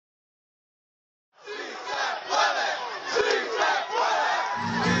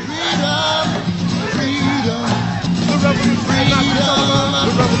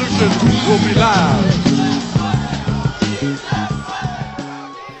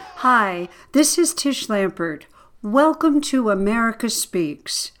Hi, this is Tish Lampert. Welcome to America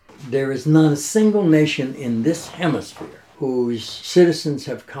Speaks. There is not a single nation in this hemisphere whose citizens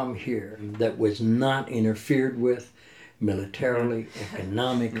have come here that was not interfered with militarily,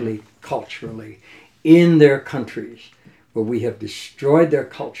 economically, culturally, in their countries, where we have destroyed their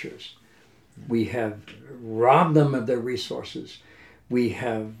cultures. We have robbed them of their resources. We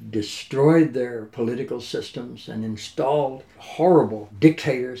have destroyed their political systems and installed horrible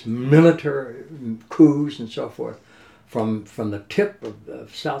dictators, military coups, and so forth, from the tip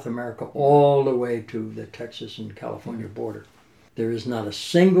of South America all the way to the Texas and California border. There is not a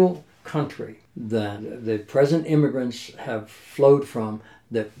single country that the present immigrants have flowed from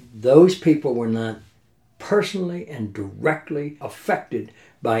that those people were not personally and directly affected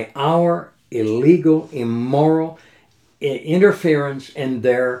by our illegal, immoral interference in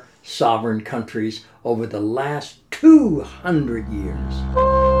their sovereign countries over the last 200 years.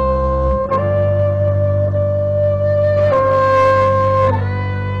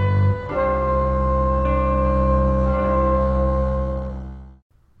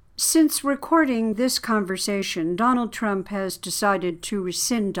 Since recording this conversation, Donald Trump has decided to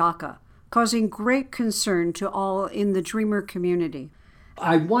rescind DACA, causing great concern to all in the Dreamer community.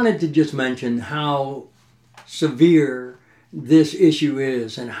 I wanted to just mention how severe this issue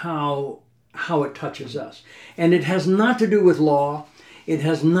is and how it touches us. And it has not to do with law. It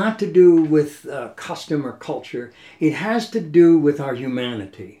has not to do with custom or culture. It has to do with our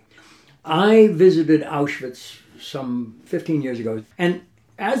humanity. I visited Auschwitz some 15 years ago, and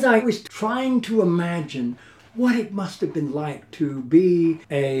as I was trying to imagine what it must have been like to be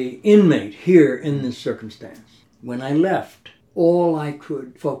an inmate here in this circumstance, when I left, all I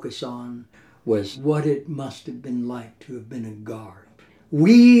could focus on was what it must have been like to have been a guard.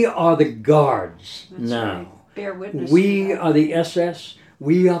 We are the guards. That's now. Right. Bear witness. We are the SS.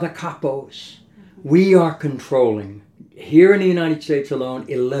 We are the capos. We are controlling, here in the United States alone,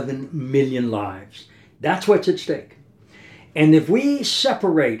 11 million lives. That's what's at stake. And if we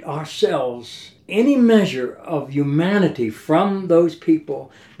separate ourselves, any measure of humanity from those people,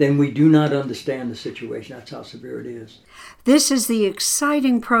 then we do not understand the situation. That's how severe it is. This is the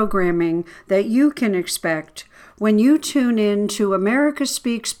exciting programming that you can expect when you tune in to America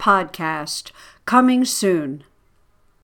Speaks podcast, coming soon.